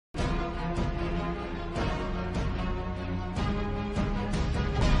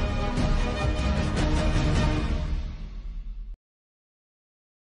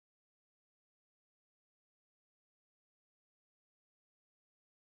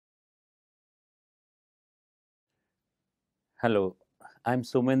Hello, I'm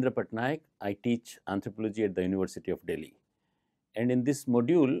Somendra Patnaik. I teach anthropology at the University of Delhi. And in this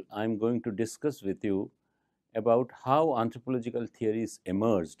module, I'm going to discuss with you about how anthropological theories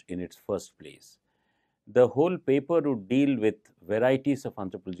emerged in its first place. The whole paper would deal with varieties of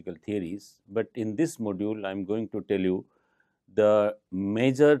anthropological theories, but in this module, I'm going to tell you the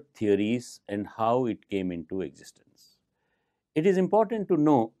major theories and how it came into existence. It is important to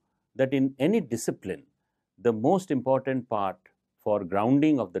know that in any discipline, the most important part for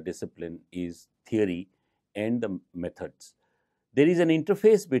grounding of the discipline is theory and the methods. There is an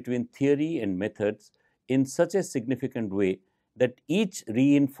interface between theory and methods in such a significant way that each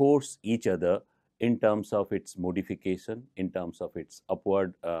reinforce each other in terms of its modification, in terms of its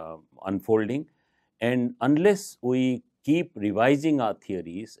upward unfolding. And unless we keep revising our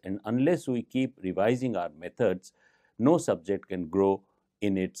theories and unless we keep revising our methods, no subject can grow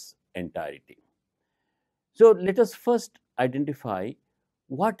in its entirety. So, let us first identify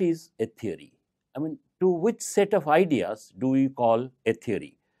what is a theory. I mean, to which set of ideas do we call a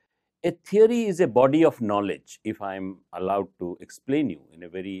theory? A theory is a body of knowledge, if I am allowed to explain you in a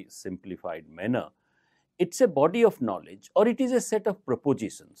very simplified manner. It's a body of knowledge, or it is a set of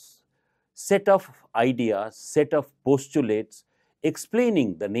propositions, set of ideas, set of postulates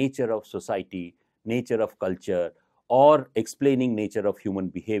explaining the nature of society, nature of culture, or explaining nature of human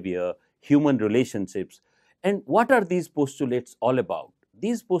behavior, human relationships. And what are these postulates all about?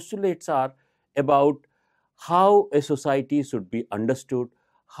 These postulates are about how a society should be understood,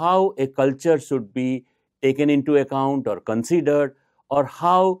 how a culture should be taken into account or considered, or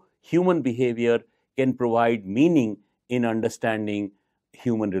how human behavior can provide meaning in understanding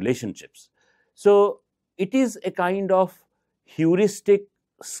human relationships. So, it is a kind of heuristic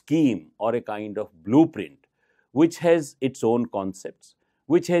scheme or a kind of blueprint which has its own concepts,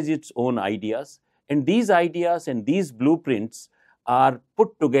 which has its own ideas, and these ideas and these blueprints are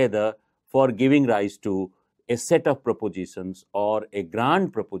put together for giving rise to a set of propositions or a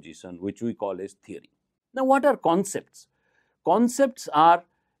grand proposition which we call as theory. Now, what are concepts? Concepts are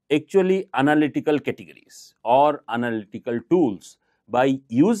actually analytical categories or analytical tools by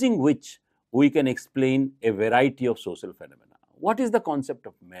using which we can explain a variety of social phenomena. What is the concept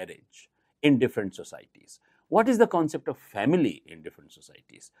of marriage in different societies? What is the concept of family in different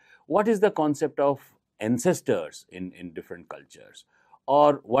societies? What is the concept of ancestors in different cultures?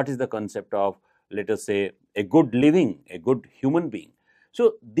 Or what is the concept of, let us say, a good living, a good human being?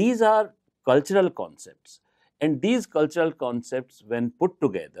 So, these are cultural concepts, and these cultural concepts, when put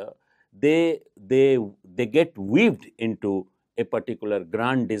together, they get weaved into a particular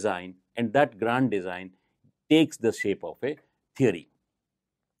grand design, and that grand design takes the shape of a theory.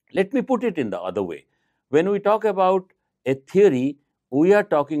 Let me put it in the other way. When we talk about a theory, we are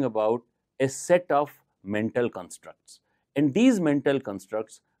talking about a set of mental constructs, and these mental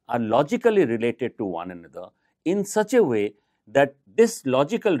constructs are logically related to one another in such a way that this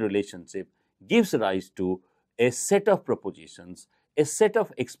logical relationship gives rise to a set of propositions, a set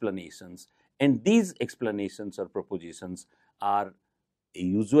of explanations, and these explanations or propositions are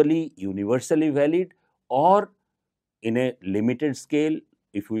usually universally valid, or in a limited scale,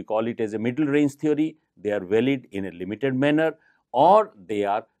 if we call it as a middle range theory, they are valid in a limited manner, or they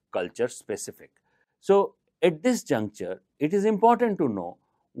are culture specific. So, at this juncture, it is important to know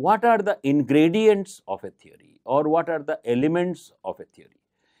what are the ingredients of a theory or what are the elements of a theory.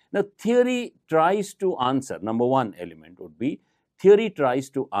 Now, theory tries to answer, number one element would be, theory tries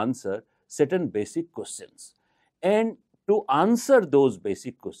to answer certain basic questions, and to answer those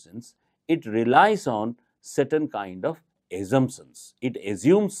basic questions, it relies on certain kind of assumptions. It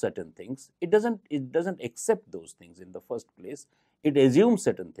assumes certain things. It doesn't accept those things in the first place. It assumes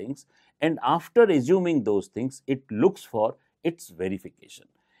certain things, and after assuming those things, it looks for its verification.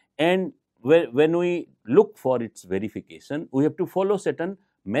 And when we look for its verification, we have to follow certain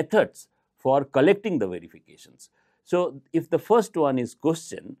methods for collecting the verifications. So, if the first one is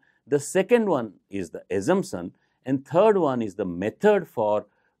question, the second one is the assumption, and third one is the method for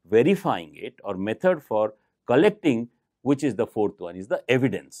verifying it or method for collecting, which is the fourth one, is the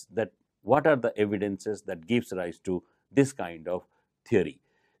evidence, that what are the evidences that gives rise to this kind of theory.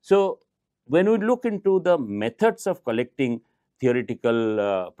 So, when we look into the methods of collecting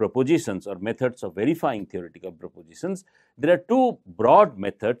theoretical propositions or methods of verifying theoretical propositions, there are two broad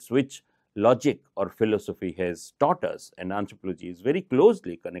methods which logic or philosophy has taught us, and anthropology is very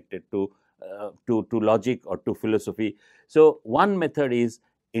closely connected to logic or to philosophy. So, one method is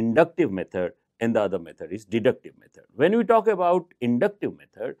inductive method and the other method is deductive method. When we talk about inductive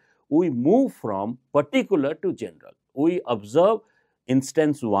method, we move from particular to general. We observe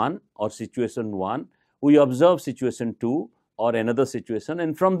instance 1 or situation 1, we observe situation 2 or another situation,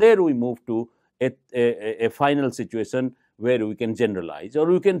 and from there we move to a final situation where we can generalize or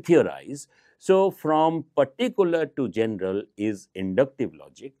we can theorize. So, from particular to general is inductive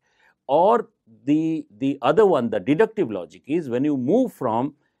logic, or the other one, the deductive logic, is when you move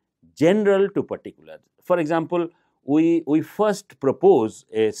from general to particular. For example, we first propose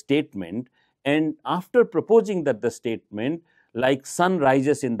a statement, and after proposing that the statement, like sun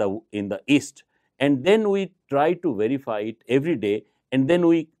rises in the east, and then we try to verify it every day, and then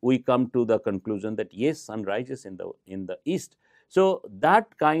we come to the conclusion that yes, sun rises in the east. So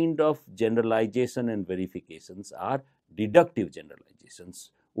that kind of generalization and verifications are deductive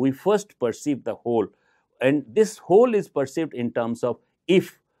generalizations. We first perceive the whole, and this whole is perceived in terms of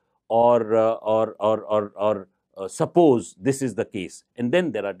if or suppose this is the case, and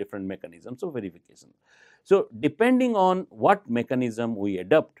then there are different mechanisms of verification. So depending on what mechanism we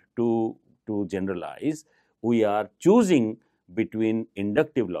adopt to generalize, we are choosing between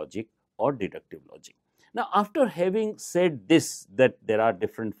inductive logic or deductive logic. Now, after having said this, that there are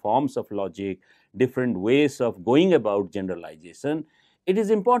different forms of logic, different ways of going about generalization, it is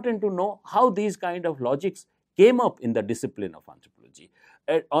important to know how these kind of logics came up in the discipline of anthropology.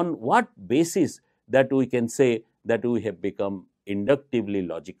 On what basis that we can say that we have become inductively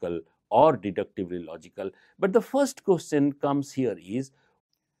logical or deductively logical. But the first question comes here is,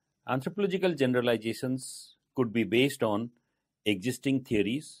 anthropological generalizations could be based on existing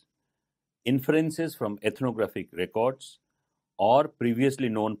theories, inferences from ethnographic records, or previously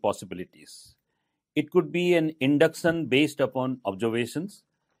known possibilities. It could be an induction based upon observations,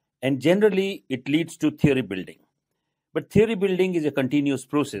 and generally it leads to theory building. But theory building is a continuous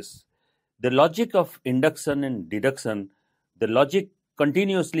process. The logic of induction and deduction, the logic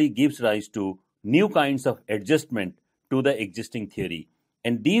continuously gives rise to new kinds of adjustment to the existing theory,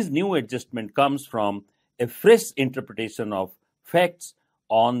 and these new adjustment comes from a fresh interpretation of facts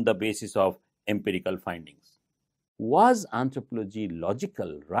on the basis of empirical findings. Was anthropology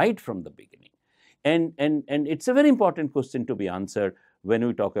logical right from the beginning? And it's a very important question to be answered when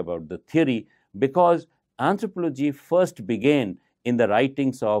we talk about the theory, because anthropology first began in the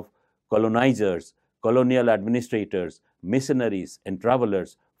writings of colonizers, colonial administrators, missionaries, and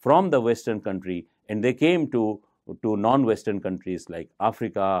travelers from the Western country, and they came to non-Western countries like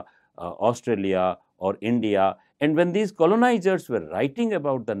Africa, Australia, or India. And when these colonizers were writing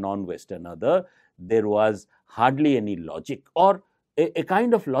about the non-Western other, there was hardly any logic, or a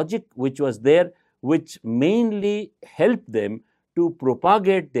kind of logic which was there, which mainly helped them to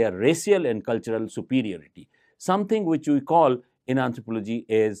propagate their racial and cultural superiority, something which we call in anthropology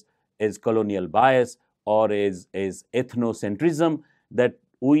as colonial bias or as ethnocentrism, that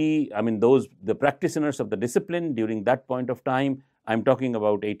the practitioners of the discipline during that point of time, I'm talking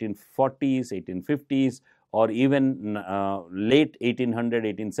about 1840s, 1850s, or even late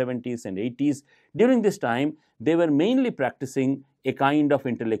 1800s, 1870s and 80s. During this time, they were mainly practicing a kind of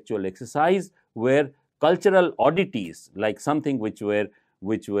intellectual exercise where cultural oddities, like something which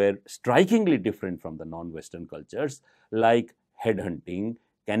were strikingly different from the non-Western cultures, like headhunting,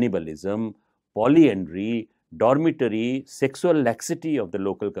 cannibalism, polyandry, dormitory, sexual laxity of the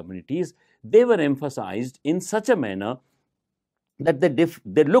local communities, they were emphasized in such a manner that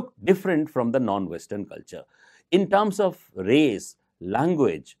they look different from the non-Western culture. In terms of race,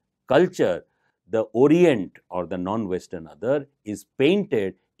 language, culture, the Orient or the non-Western other is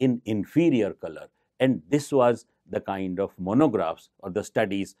painted in inferior color, and this was the kind of monographs or the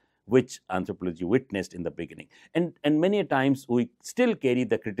studies which anthropology witnessed in the beginning. And many times we still carry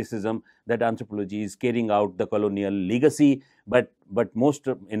the criticism that anthropology is carrying out the colonial legacy, but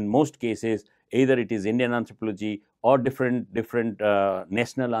in most cases, either it is Indian anthropology or different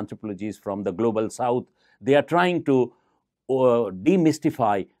national anthropologies from the global south, they are trying to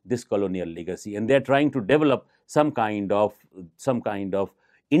demystify this colonial legacy, and they are trying to develop some kind of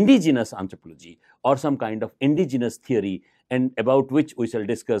indigenous anthropology or some kind of indigenous theory, and about which we shall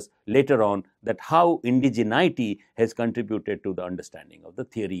discuss later on, that how indigeneity has contributed to the understanding of the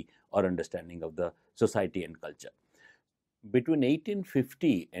theory or understanding of the society and culture. Between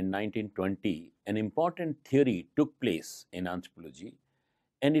 1850 and 1920, an important theory took place in anthropology,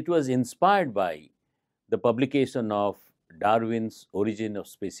 and it was inspired by the publication of Darwin's Origin of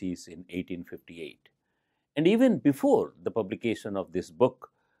Species in 1858. And even before the publication of this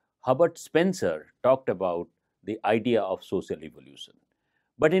book, Herbert Spencer talked about the idea of social evolution.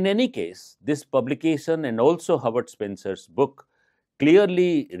 But in any case, this publication and also Herbert Spencer's book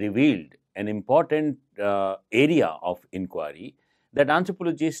clearly revealed an important area of inquiry, that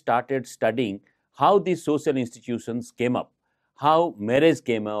anthropologists started studying how these social institutions came up, how marriage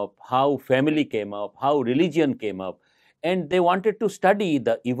came up, how family came up, how religion came up, and they wanted to study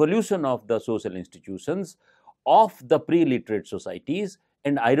the evolution of the social institutions of the pre-literate societies,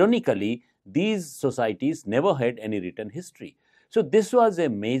 and ironically, these societies never had any written history. So this was a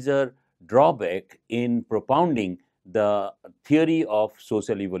major drawback in propounding the theory of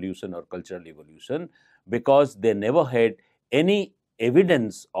social evolution or cultural evolution, because they never had any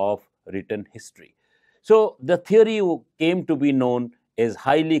evidence of written history. So the theory came to be known as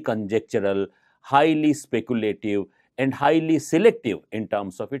highly conjectural, highly speculative, and highly selective in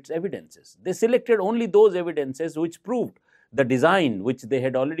terms of its evidences. They selected only those evidences which proved the design which they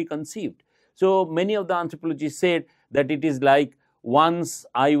had already conceived. So many of the anthropologists said that it is like once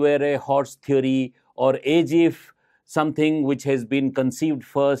I were a horse theory, or as if something which has been conceived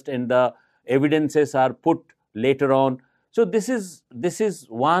first and the evidences are put later on. So this is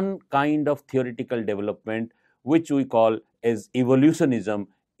one kind of theoretical development which we call as evolutionism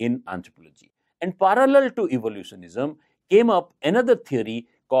in anthropology. And parallel to evolutionism came up another theory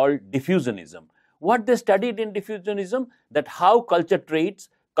called diffusionism. What they studied in diffusionism, that how culture traits,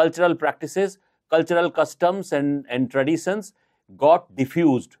 cultural practices, cultural customs and traditions got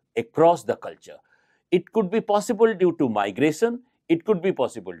diffused across the culture. It could be possible due to migration, it could be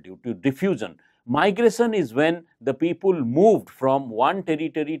possible due to diffusion. Migration is when the people moved from one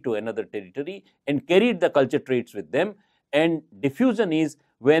territory to another territory and carried the culture traits with them, and diffusion is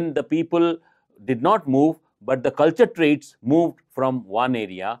when the people did not move, but the culture traits moved from one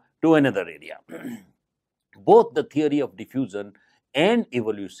area to another area. Both the theory of diffusion and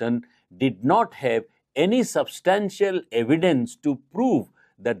evolution did not have any substantial evidence to prove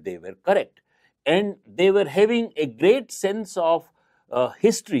that they were correct, and they were having a great sense of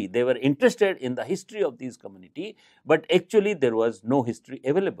history. They were interested in the history of these community, but actually there was no history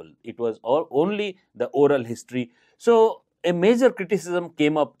available. It was only the oral history. So a major criticism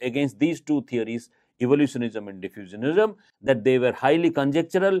came up against these two theories, evolutionism and diffusionism, that they were highly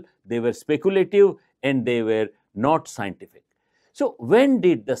conjectural, they were speculative, and they were not scientific. So when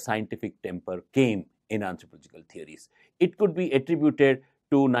did the scientific temper came in anthropological theories? It could be attributed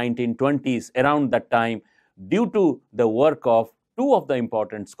to 1920s, around that time, due to the work of two of the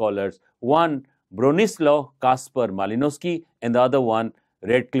important scholars, one Bronislaw Kasper Malinowski and the other one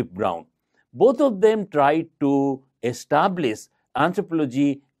Radcliffe Brown. Both of them tried to establish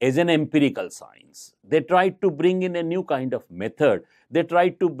anthropology as an empirical science. They tried to bring in a new kind of method. They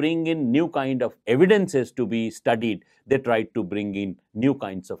tried to bring in new kind of evidences to be studied. They tried to bring in new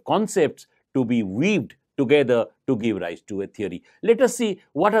kinds of concepts to be weaved together to give rise to a theory. Let us see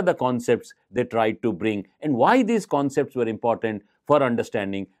what are the concepts they tried to bring and why these concepts were important for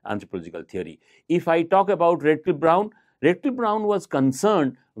understanding anthropological theory. If I talk about Radcliffe Brown was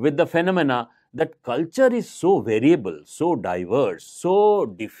concerned with the phenomena that culture is so variable, so diverse, so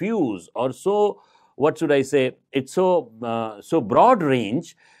diffuse, or so, what should I say, it's so broad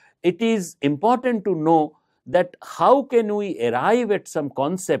range. It is important to know that how can we arrive at some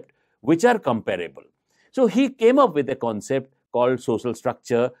concept which are comparable. So he came up with a concept called social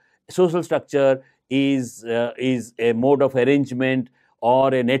structure. Social structure is a mode of arrangement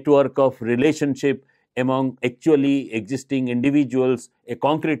or a network of relationship among actually existing individuals, a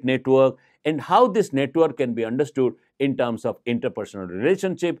concrete network, and how this network can be understood in terms of interpersonal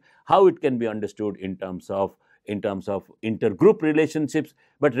relationship, how it can be understood in terms of intergroup relationships.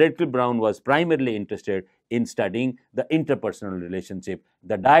 But Radcliffe Brown was primarily interested in studying the interpersonal relationship,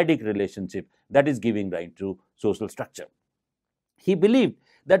 the dyadic relationship that is giving rise to social structure. He believed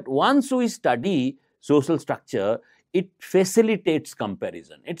that once we study social structure, it facilitates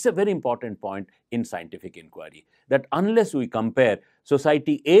comparison. It's a very important point in scientific inquiry, that unless we compare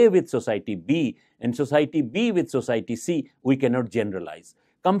society A with society B and society B with society C, we cannot generalize.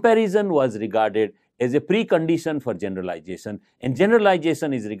 Comparison was regarded as a precondition for generalization, and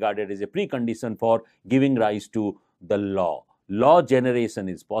generalization is regarded as a precondition for giving rise to the law. Law generation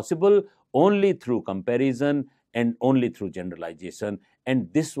is possible only through comparison and only through generalization,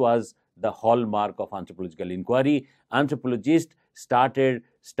 and this was the hallmark of anthropological inquiry. Anthropologists started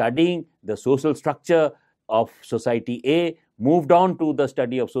studying the social structure of society A, moved on to the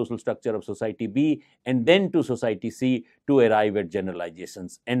study of social structure of society B, and then to society C to arrive at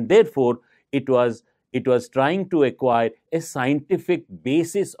generalizations. And therefore, it was trying to acquire a scientific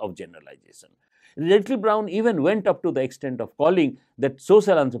basis of generalization. Radcliffe Brown even went up to the extent of calling that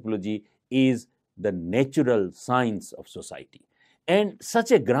social anthropology is the natural science of society. And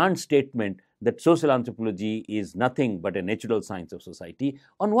such a grand statement that social anthropology is nothing but a natural science of society,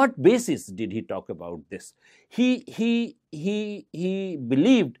 on what basis did he talk about this? He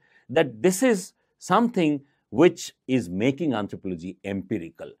believed that this is something which is making anthropology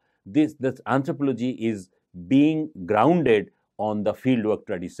empirical. This anthropology is being grounded on the fieldwork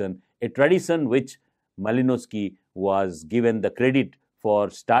tradition, a tradition which Malinowski was given the credit for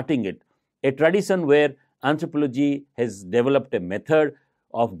starting it, a tradition where anthropology has developed a method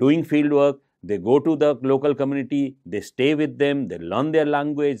of doing fieldwork. They go to the local community, they stay with them, they learn their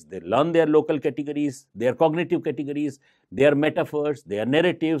language, they learn their local categories, their cognitive categories, their metaphors, their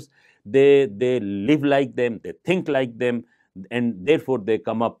narratives, they live like them, they think like them, and therefore they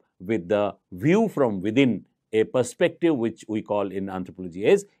come up with the view from within, a perspective which we call in anthropology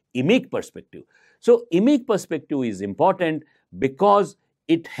as emic perspective. So, emic perspective is important because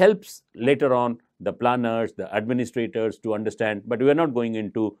it helps later on the planners, the administrators to understand, but we are not going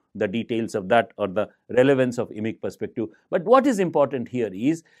into the details of that or the relevance of emic perspective. But what is important here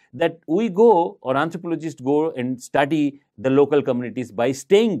is that we go, or anthropologists go and study the local communities by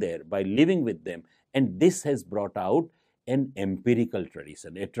staying there, by living with them, and this has brought out an empirical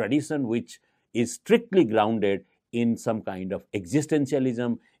tradition, a tradition which is strictly grounded in some kind of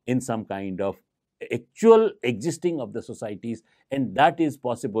existentialism, in some kind of actual existing of the societies, and that is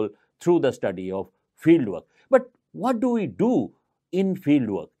possible through the study of fieldwork. But what do we do in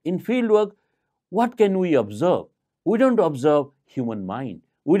fieldwork? In fieldwork, what can we observe? We don't observe human mind.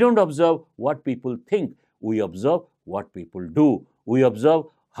 We don't observe what people think. We observe what people do. We observe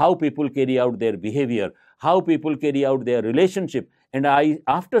how people carry out their behavior, how people carry out their relationship. And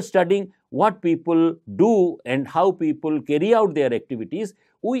after studying what people do and how people carry out their activities,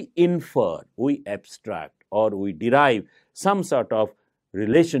 we infer, we abstract, or we derive some sort of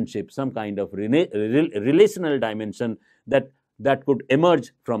relationship, some kind of relational dimension that could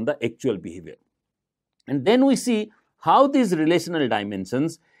emerge from the actual behavior. And then we see how these relational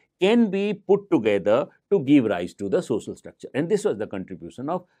dimensions can be put together to give rise to the social structure. And this was the contribution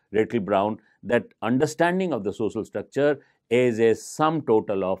of Rattle Brown, that understanding of the social structure is a sum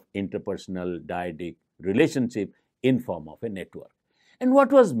total of interpersonal dyadic relationship in form of a network. And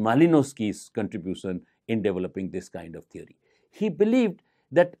what was Malinowski's contribution in developing this kind of theory? He believed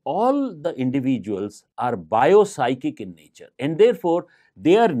that all the individuals are biopsychic in nature, and therefore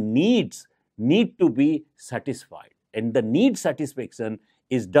their needs need to be satisfied, and the need satisfaction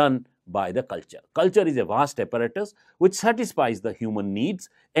is done by the culture. Culture is a vast apparatus which satisfies the human needs,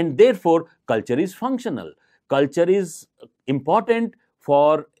 and therefore culture is functional. Culture is important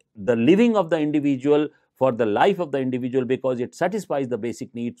for the living of the individual, for the life of the individual, because it satisfies the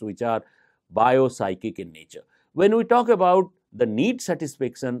basic needs which are biopsychic in nature. When we talk about the need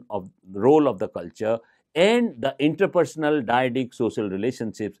satisfaction of the role of the culture and the interpersonal dyadic social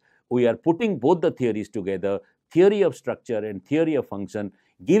relationships, we are putting both the theories together, theory of structure and theory of function,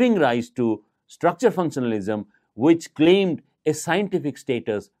 giving rise to structure functionalism, which claimed a scientific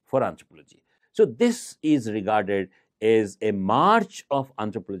status for anthropology. So, this is regarded as a march of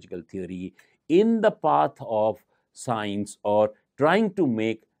anthropological theory in the path of science, or trying to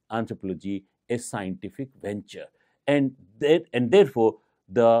make anthropology a scientific venture. And therefore,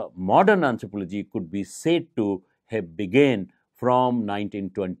 the modern anthropology could be said to have begun from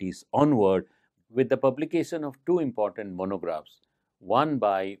 1920s onward, with the publication of two important monographs, one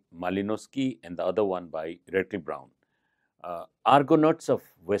by Malinowski and the other one by Rattle Brown. Argonauts of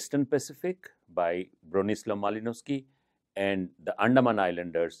Western Pacific by Bronislaw Malinowski and The Andaman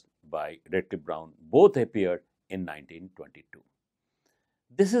Islanders by Rattle Brown, both appeared in 1922.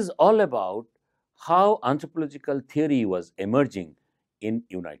 This is all about how anthropological theory was emerging in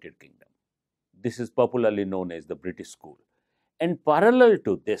United Kingdom. This is popularly known as the British School. And parallel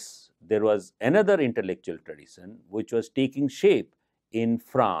to this, there was another intellectual tradition which was taking shape in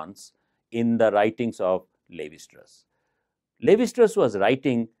France in the writings of Lévi-Strauss. Lévi-Strauss was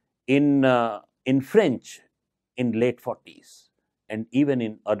writing in French in late 40s and even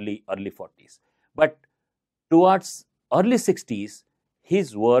in early 40s. But towards early 60s,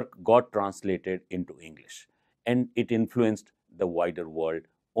 his work got translated into English, and it influenced the wider world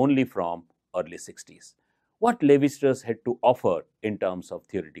only from early 60s. What Lévi-Strauss had to offer in terms of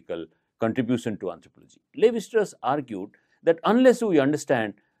theoretical contribution to anthropology? Lévi-Strauss argued that unless we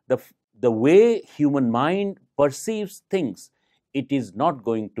understand the way human mind perceives things, it is not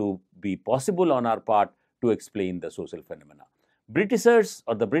going to be possible on our part to explain the social phenomena. Britishers,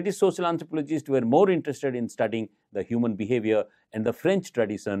 or the British social anthropologists, were more interested in studying the human behavior, and the French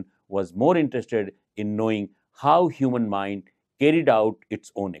tradition was more interested in knowing how human mind carried out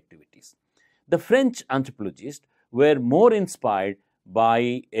its own activities. The French anthropologists were more inspired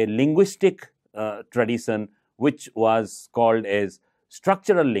by a linguistic tradition which was called as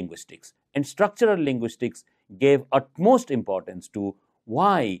structural linguistics, and structural linguistics gave utmost importance to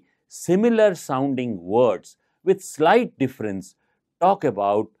why similar sounding words with slight difference talk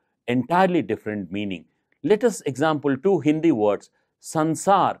about entirely different meaning. Let us example two Hindi words,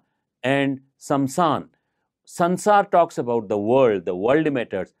 sansar and samsan. Sansar talks about the world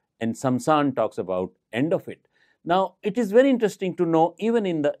matters, and samsan talks about end of it. Now, it is very interesting to know, even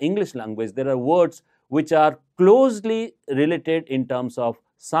in the English language, there are words which are closely related in terms of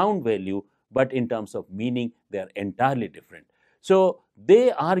sound value, but in terms of meaning, they are entirely different. So,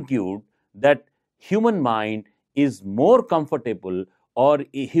 they argued that human mind is more comfortable, or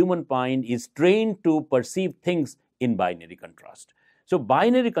a human mind is trained to perceive things in binary contrast. So,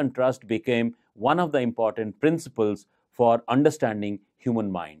 binary contrast became one of the important principles for understanding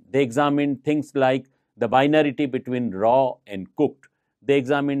human mind. They examined things like the binarity between raw and cooked. They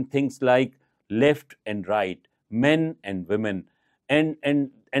examined things like left and right, men and women, and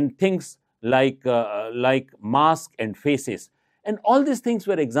things like mask and faces. And all these things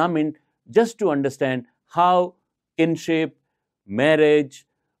were examined just to understand how kinship, marriage,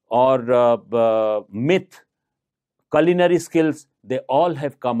 or myth, culinary skills, they all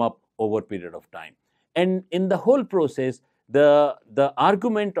have come up over a period of time. And in the whole process, the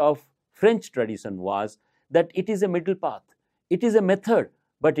argument of French tradition was that it is a middle path. It is a method,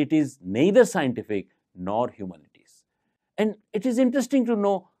 but it is neither scientific nor humanities. And it is interesting to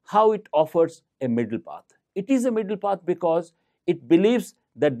know how it offers a middle path. It is a middle path because it believes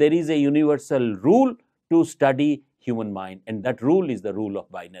that there is a universal rule to study human mind, and that rule is the rule of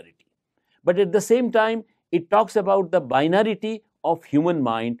binarity. But at the same time, it talks about the binarity of human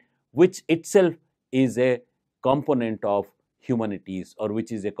mind, which itself is a component of humanities, or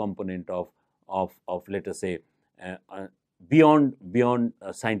which is a component of let us say, beyond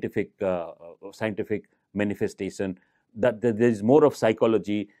scientific manifestation. That there is more of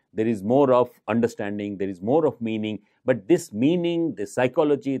psychology, there is more of understanding, there is more of meaning. But this meaning, this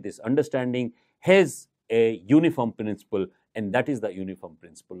psychology, this understanding has a uniform principle, and that is the uniform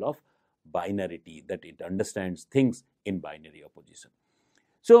principle of binarity, that it understands things in binary opposition.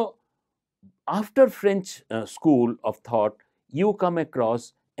 So, after French school of thought, you come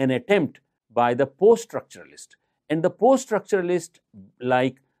across an attempt by the post-structuralist. And the post-structuralist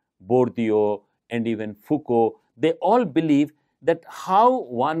like Bourdieu and even Foucault, they all believe that how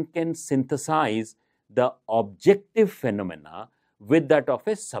one can synthesize the objective phenomena with that of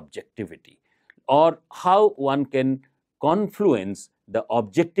a subjectivity, or how one can confluence the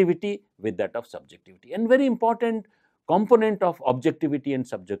objectivity with that of subjectivity. And very important component of objectivity and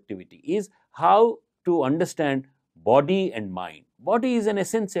subjectivity is how to understand body and mind. Body is an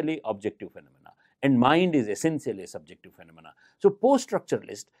essentially objective phenomena, and mind is essentially a subjective phenomena. So,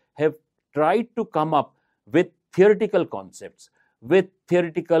 post-structuralists have tried to come up with theoretical concepts, with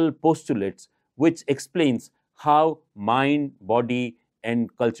theoretical postulates, which explains how mind, body, and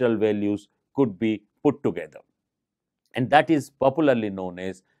cultural values could be put together. And that is popularly known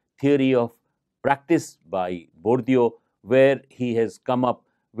as theory of practice by Bourdieu, where he has come up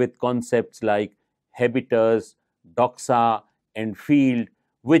with concepts like habitus, doxa, and field,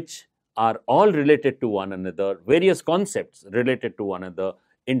 which are all related to one another, various concepts related to one another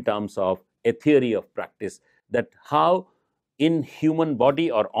in terms of a theory of practice, that how in human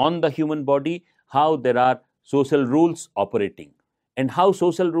body or on the human body, how there are social rules operating, and how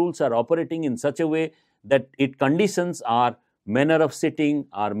social rules are operating in such a way that it conditions our manner of sitting,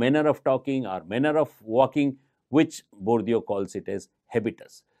 our manner of talking, our manner of walking, which Bourdieu calls it as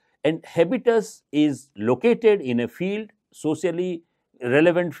habitus. And habitus is located in a field, socially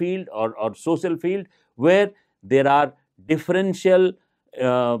relevant field, or social field, where there are differential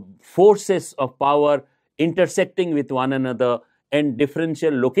forces of power intersecting with one another, and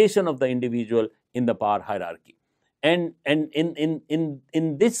differential location of the individual in the power hierarchy. And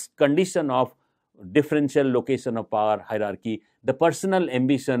in this condition of differential location of power hierarchy, the personal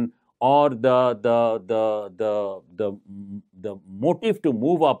ambition or the motive to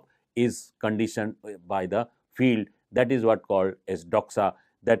move up is conditioned by the field. That is what called as doxa,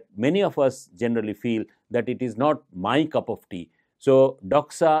 that many of us generally feel that it is not my cup of tea. So,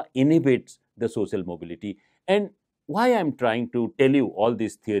 doxa inhibits the social mobility. And why I am trying to tell you all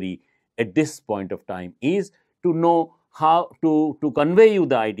this theory at this point of time is to know how to convey you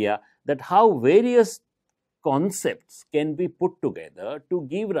the idea that how various concepts can be put together to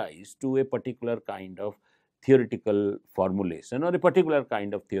give rise to a particular kind of theoretical formulation, or a particular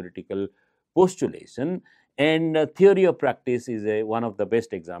kind of theoretical postulation. And theory of practice is one of the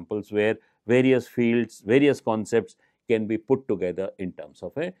best examples where various fields, various concepts can be put together in terms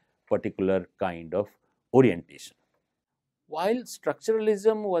of a particular kind of orientation. While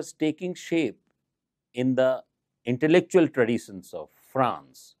structuralism was taking shape in the intellectual traditions of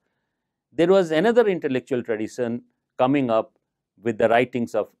France, there was another intellectual tradition coming up with the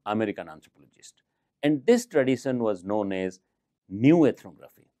writings of American anthropologists. and this tradition was known as new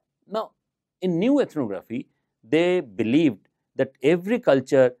ethnography. Now, in new ethnography, they believed that every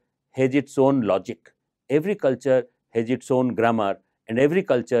culture has its own logic, every culture has its own grammar, and every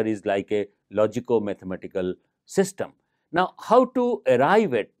culture is like a logico-mathematical system. Now, how to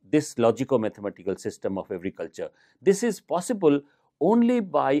arrive at this logico-mathematical system of every culture? This is possible only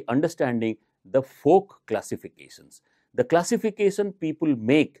by understanding the folk classifications, the classification people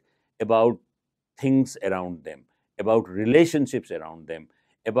make about things around them, about relationships around them,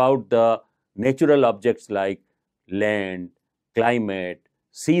 about the natural objects like land, climate,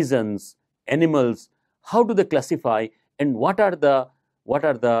 seasons, animals. How do they classify, and what are the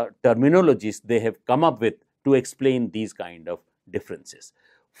terminologies they have come up with to explain these kind of differences?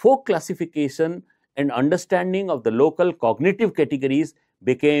 Folk classification and understanding of the local cognitive categories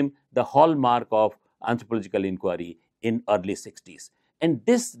became the hallmark of anthropological inquiry in early 60s, and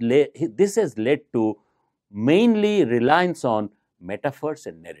this has led to mainly reliance on metaphors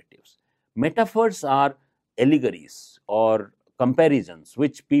and narratives. Metaphors are allegories or comparisons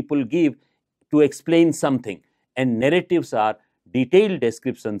which people give to explain something, and narratives are detailed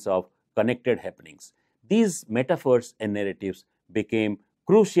descriptions of connected happenings. These metaphors and narratives became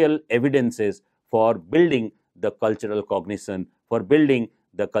crucial evidences for building the cultural cognition, for building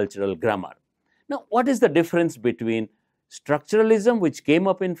the cultural grammar. Now, what is the difference between structuralism, which came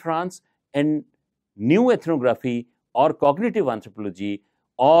up in France, and new ethnography or cognitive anthropology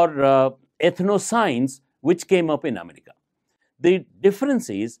or ethnoscience, which came up in America? The difference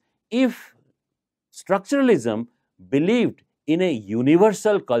is, if structuralism believed in a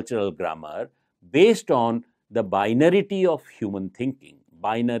universal cultural grammar based on the binarity of human thinking,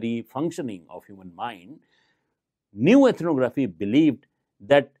 binary functioning of human mind, new ethnography believed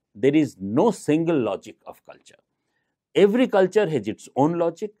that there is no single logic of culture. Every culture has its own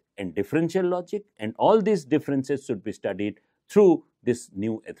logic and differential logic, and all these differences should be studied through this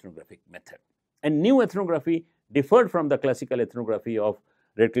new ethnographic method. And new ethnography differed from the classical ethnography of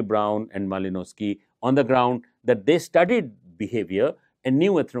Redcliffe Brown and Malinowski on the ground that they studied behavior, and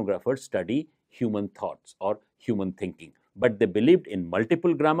new ethnographers study human thoughts or human thinking. But they believed in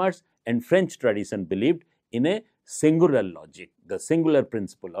multiple grammars, and French tradition believed in a singular logic, the singular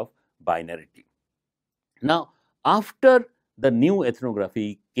principle of binarity. Now, after the new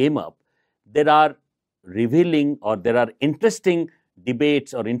ethnography came up, there are revealing or there are interesting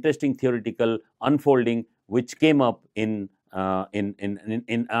debates or interesting theoretical unfolding which came up in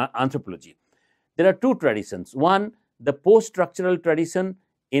anthropology. There are two traditions. One, the post-structural tradition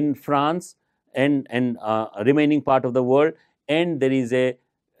in France and remaining part of the world, and there is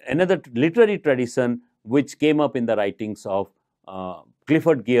another literary tradition which came up in the writings of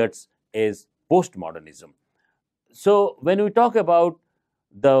Clifford Geertz as postmodernism. So, when we talk about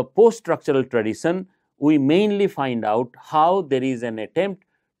the post-structural tradition, we mainly find out how there is an attempt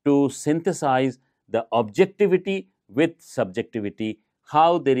to synthesize the objectivity with subjectivity,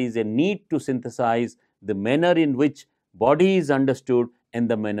 how there is a need to synthesize the manner in which body is understood and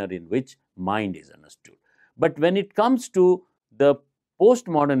the manner in which mind is understood. But when it comes to the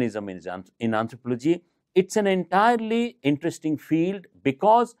postmodernism in anthropology, it's an entirely interesting field,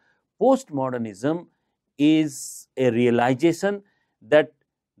 because postmodernism is a realization that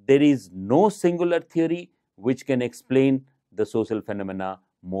there is no singular theory which can explain the social phenomena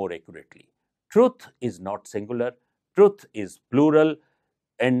more accurately. Truth is not singular, truth is plural,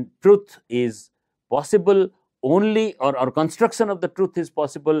 and truth is possible only, or construction of the truth is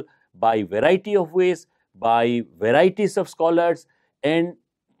possible by variety of ways, by varieties of scholars. And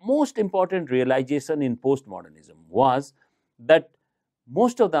most important realization in postmodernism was that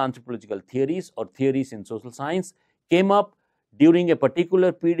most of the anthropological theories or theories in social science came up during a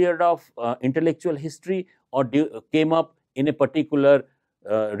particular period of intellectual history, or came up in a particular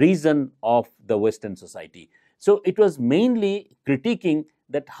region of the Western society. So, it was mainly critiquing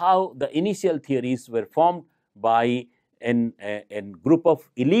that how the initial theories were formed by a group of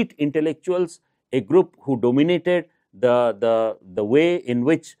elite intellectuals, a group who dominated the way in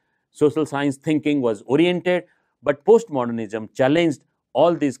which social science thinking was oriented. But postmodernism challenged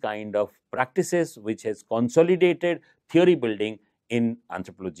all these kind of practices, which has consolidated theory building in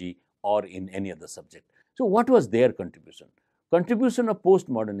anthropology or in any other subject. So, what was their contribution? Contribution of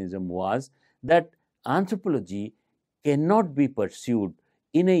postmodernism was that anthropology cannot be pursued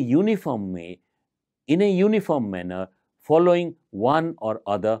in a uniform way, in a uniform manner, following one or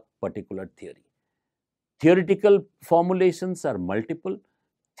other particular theory. Theoretical formulations are multiple,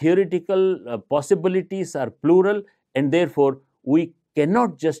 theoretical possibilities are plural, and therefore, we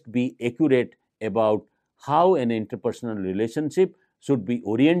cannot just be accurate about how an interpersonal relationship should be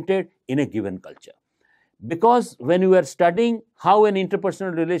oriented in a given culture. because when we are studying how an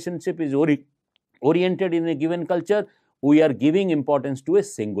interpersonal relationship is oriented in a given culture, we are giving importance to a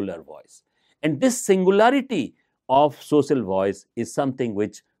singular voice. And this singularity of social voice is something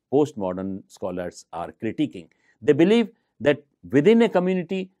which postmodern scholars are critiquing. They believe that within a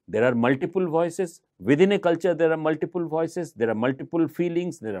community there are multiple voices, within a culture there are multiple voices, there are multiple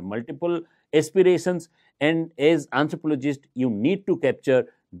feelings, there are multiple aspirations, and as anthropologists you need to capture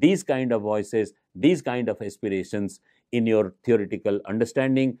these kind of voices, these kind of aspirations in your theoretical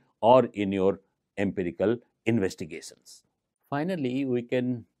understanding or in your empirical investigations. Finally, we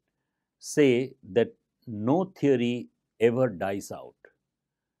can say that no theory ever dies out.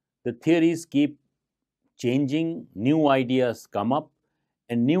 The theories keep changing, new ideas come up,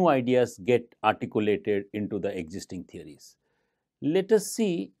 and new ideas get articulated into the existing theories. Let us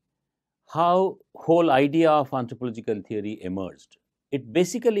see how whole idea of anthropological theory emerged. It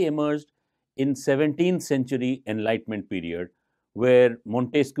basically emerged in 17th century Enlightenment period, where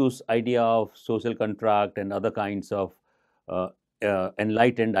Montesquieu's idea of social contract and other kinds of uh,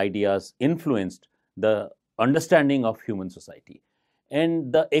 enlightened ideas influenced the understanding of human society.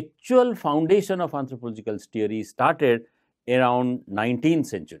 And the actual foundation of anthropological theory started around 19th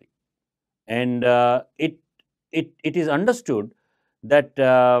century. And it is understood that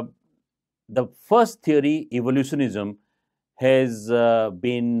the first theory, evolutionism, has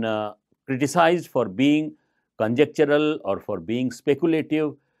been criticized for being conjectural or for being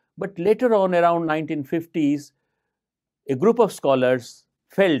speculative. But later on, around 1950s, a group of scholars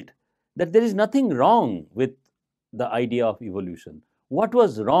felt that there is nothing wrong with the idea of evolution. What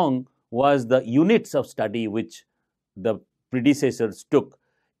was wrong was the units of study which the predecessors took.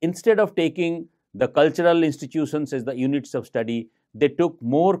 Instead of taking the cultural institutions as the units of study, they took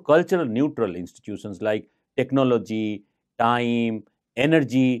more cultural neutral institutions like technology, time,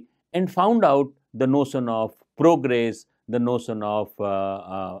 energy, and found out the notion of progress, the notion of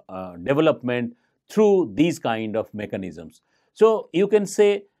development through these kind of mechanisms. So you can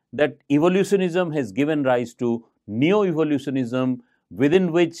say that evolutionism has given rise to neo-evolutionism,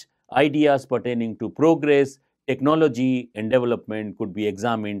 within which ideas pertaining to progress, technology, and development could be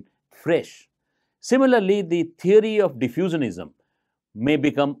examined fresh. Similarly, the theory of diffusionism may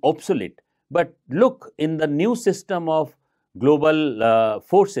become obsolete. But look, in the new system of global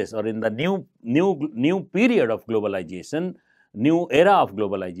forces, or in the new period of globalization, new era of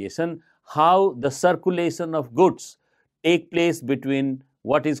globalization, how the circulation of goods take place between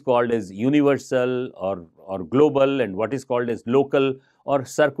what is called as universal or global and what is called as local, or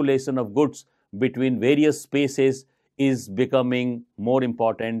circulation of goods between various spaces is becoming more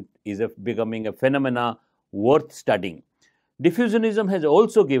important, is becoming a phenomena worth studying. Diffusionism has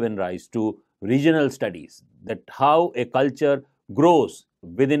also given rise to regional studies, that how a culture grows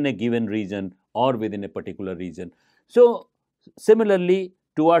within a given region or within a particular region. So, similarly,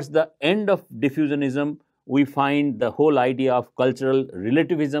 towards the end of diffusionism, we find the whole idea of cultural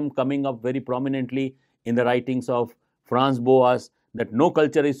relativism coming up very prominently in the writings of Franz Boas, that no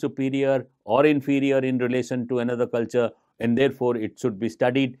culture is superior or inferior in relation to another culture, and therefore it should be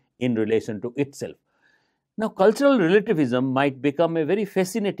studied in relation to itself. Now, cultural relativism might become a very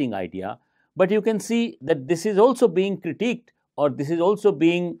fascinating idea, but you can see that this is also being critiqued, or this is also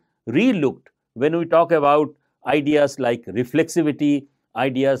being relooked when we talk about ideas like reflexivity,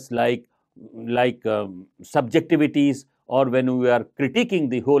 ideas like subjectivities, or when we are critiquing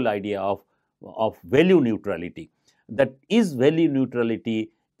the whole idea of value neutrality. That is value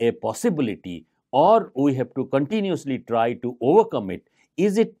neutrality a possibility, or we have to continuously try to overcome it?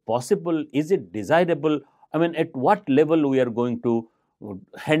 Is it possible? Is it desirable? I mean, at what level we are going to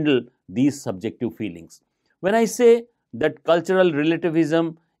handle these subjective feelings? When I say that cultural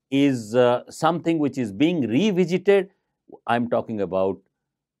relativism is something which is being revisited, I'm talking about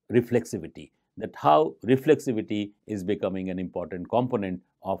reflexivity, that how reflexivity is becoming an important component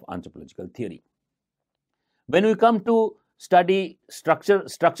of anthropological theory. When we come to study structure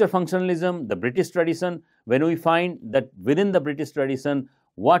functionalism, the British tradition, when we find that within the British tradition,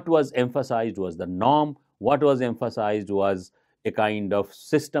 what was emphasized was the norm, what was emphasized was a kind of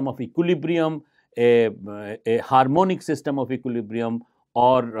system of equilibrium, a harmonic system of equilibrium,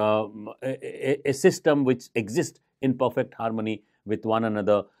 or a system which exists in perfect harmony with one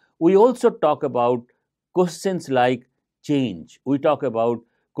another. We also talk about questions like change. We talk about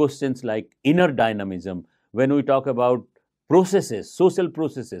questions like inner dynamism. When we talk about processes, social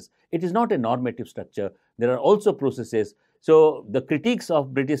processes, it is not a normative structure. There are also processes. So the critiques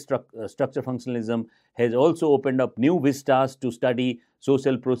of British structure functionalism has also opened up new vistas to study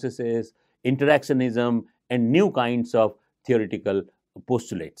social processes, interactionism, and new kinds of theoretical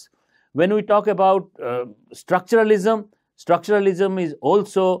postulates. When we talk about structuralism, structuralism is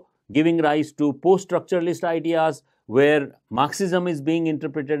also giving rise to post-structuralist ideas, where Marxism is being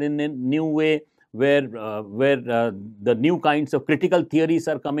interpreted in a new way, where the new kinds of critical theories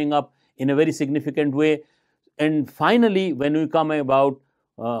are coming up in a very significant way. And finally, when we come about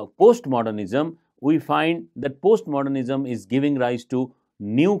postmodernism, we find that postmodernism is giving rise to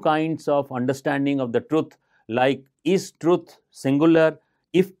new kinds of understanding of the truth, like, is truth singular?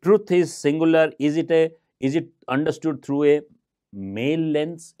 If truth is singular, is it understood through a male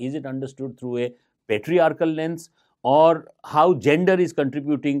lens? Is it understood through a patriarchal lens? Or how gender is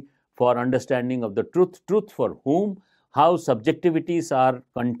contributing for understanding of the truth? Truth for whom? How subjectivities are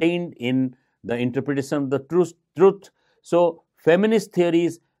contained in the interpretation of the truth. So, feminist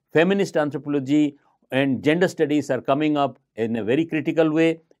theories, feminist anthropology, and gender studies are coming up in a very critical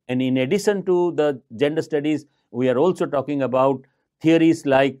way. And in addition to the gender studies, we are also talking about theories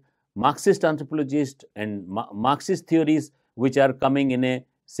like Marxist anthropologists and Marxist theories, which are coming in a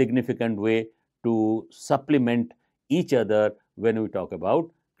significant way to supplement each other when we talk about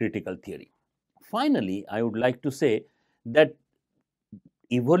critical theory. Finally, I would like to say that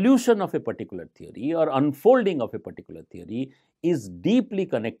evolution of a particular theory or unfolding of a particular theory is deeply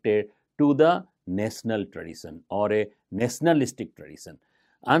connected to the national tradition or a nationalistic tradition.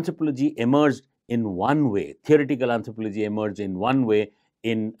 Anthropology emerged in one way, theoretical anthropology emerged in one way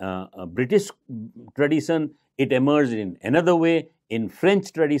in British tradition, it emerged in another way in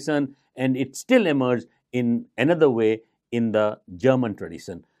French tradition, and it still emerged in another way in the German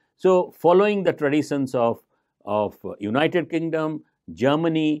tradition. So, following the traditions of United Kingdom,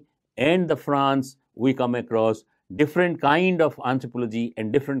 Germany, and the France, we come across different kind of anthropology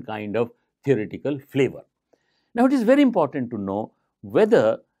and different kind of theoretical flavor. Now, it is very important to know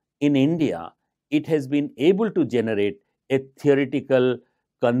whether in India it has been able to generate a theoretical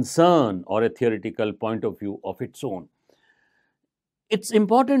concern or a theoretical point of view of its own. It's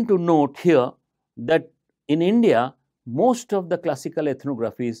important to note here that in India, most of the classical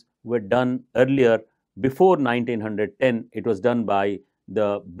ethnographies were done earlier. Before 1910, it was done by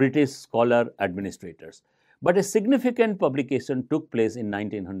the British scholar administrators. But a significant publication took place in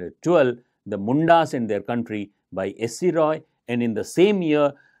 1912, The Mundas and Their Country by S.C. Roy, and in the same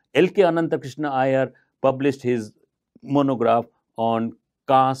year, L.K. Anantakrishna Iyer published his monograph on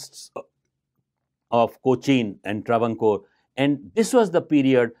castes of Cochin and Travancore. And this was the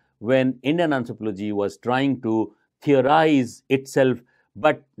period when Indian anthropology was trying to theorize itself,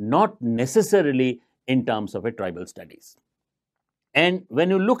 but not necessarily in terms of a tribal studies. And when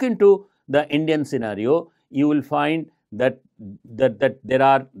you look into the Indian scenario, you will find that there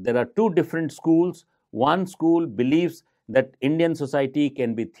are two different schools. One school believes that Indian society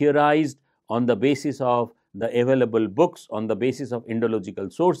can be theorized on the basis of the available books, on the basis of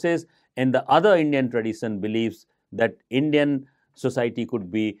Indological sources, and the other Indian tradition believes that Indian society could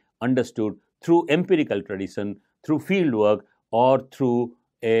be understood through empirical tradition, through field work, or through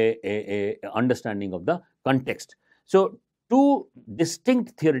a understanding of the context. So, two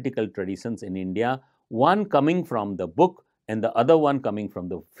distinct theoretical traditions in India, one coming from the book and the other one coming from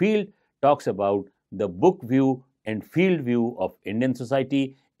the field, talks about the book view and field view of Indian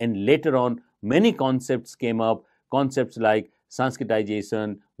society. And later on, many concepts came up, concepts like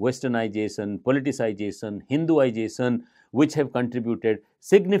Sanskritization, Westernization, politicization, Hinduization, which have contributed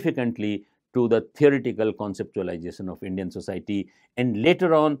significantly to the theoretical conceptualization of Indian society. And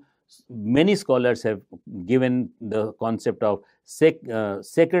later on, many scholars have given the concept of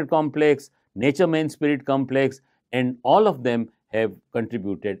sacred complex, nature man spirit complex, and all of them have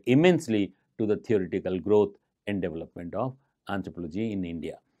contributed immensely to the theoretical growth and development of anthropology in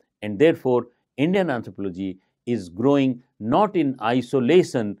India. And therefore, Indian anthropology is growing not in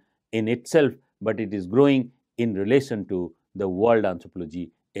isolation in itself, but it is growing in relation to the world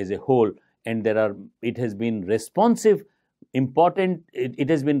anthropology as a whole. And it has been responsive, it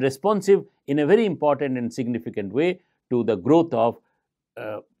has been responsive in a very important and significant way to the growth of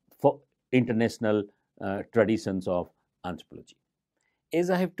international traditions of anthropology. As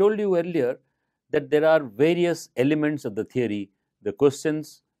I have told you earlier, that there are various elements of the theory: the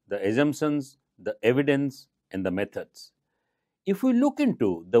questions, the assumptions, the evidence, and the methods. If we look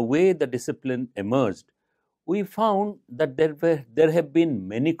into the way the discipline emerged, we found that there have been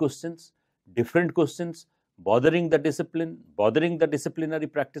many questions, different questions, bothering the discipline, bothering the disciplinary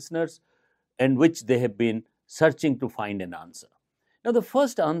practitioners, and which they have been searching to find an answer. Now, the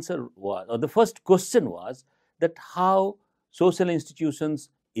first answer was, or the first question was, that how social institutions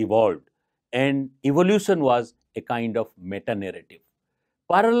evolved, and evolution was a kind of meta-narrative.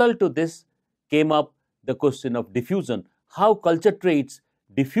 Parallel to this came up the question of diffusion, how culture traits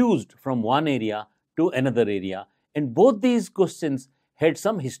diffused from one area to another area, and both these questions had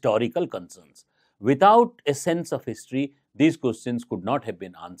some historical concerns. Without a sense of history, these questions could not have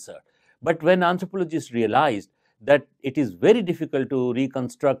been answered. But when anthropologists realized that it is very difficult to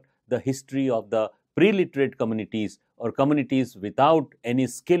reconstruct the history of the pre-literate communities or communities without any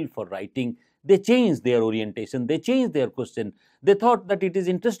skill for writing, they changed their orientation, they changed their question. They thought that it is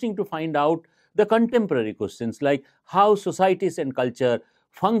interesting to find out the contemporary questions, like how societies and culture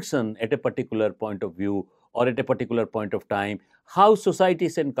function at a particular point of view or at a particular point of time, how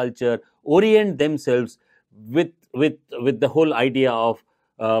societies and culture orient themselves with the whole idea of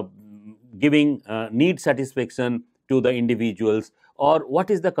giving need satisfaction to the individuals, or what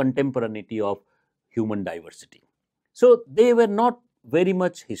is the contemporaneity of human diversity. So they were not very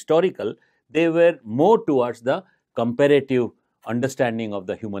much historical, they were more towards the comparative understanding of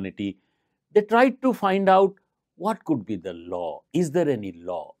the humanity. They tried to find out what could be the law, is there any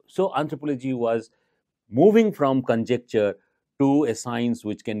law? So anthropology was moving from conjecture to a science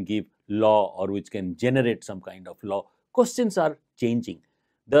which can give law or which can generate some kind of law. Questions are changing,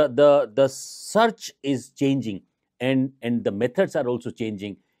 the search is changing, and the methods are also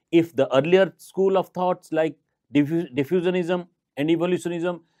changing. If the earlier school of thoughts like diffusionism and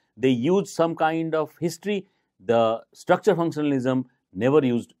evolutionism, they used some kind of history, the structure functionalism never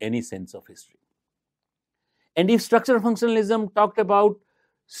used any sense of history. And if structure functionalism talked about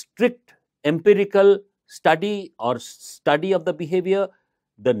strict empirical study or study of the behavior,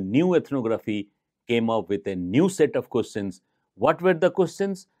 the new ethnography came up with a new set of questions. What were the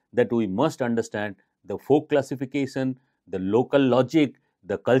questions? That we must understand the folk classification, the local logic,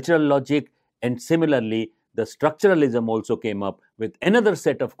 the cultural logic, and similarly, the structuralism also came up with another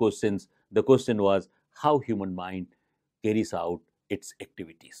set of questions. The question was how human mind carries out its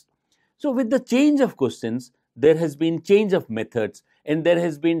activities. So with the change of questions, there has been change of methods, and there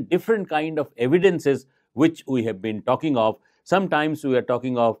has been different kind of evidences which we have been talking of. Sometimes we are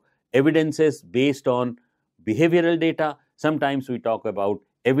talking of evidences based on behavioral data, sometimes we talk about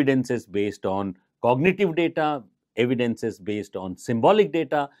evidences based on cognitive data, evidences based on symbolic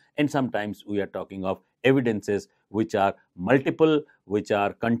data, and sometimes we are talking of evidences which are multiple, which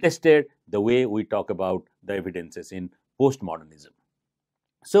are contested, the way we talk about the evidences in postmodernism.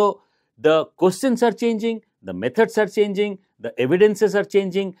 So the questions are changing, the methods are changing, the evidences are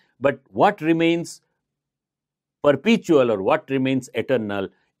changing, but what remains perpetual or what remains eternal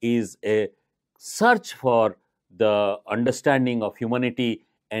is a search for the understanding of humanity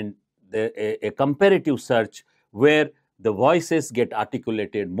and a comparative search where the voices get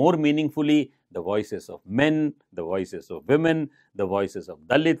articulated more meaningfully, the voices of men, the voices of women, the voices of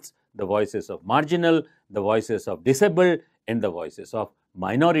Dalits, the voices of marginal, the voices of disabled, and the voices of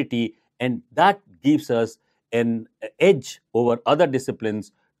minority, and that gives us an edge over other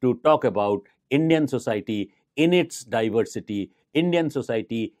disciplines to talk about Indian society in its diversity, Indian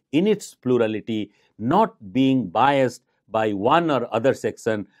society in its plurality, not being biased by one or other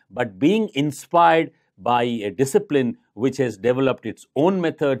section, but being inspired by a discipline which has developed its own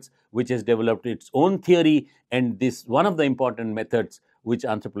methods, which has developed its own theory. And this one of the important methods which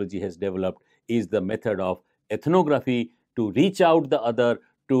anthropology has developed is the method of ethnography, to reach out the other,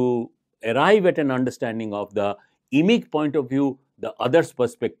 to arrive at an understanding of the unique point of view, the other's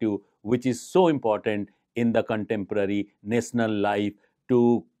perspective, which is so important in the contemporary national life,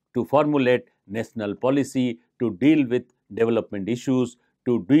 to formulate national policy, to deal with development issues,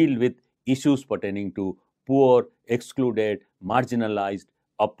 to deal with issues pertaining to poor, excluded, marginalized,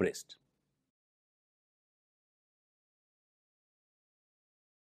 oppressed.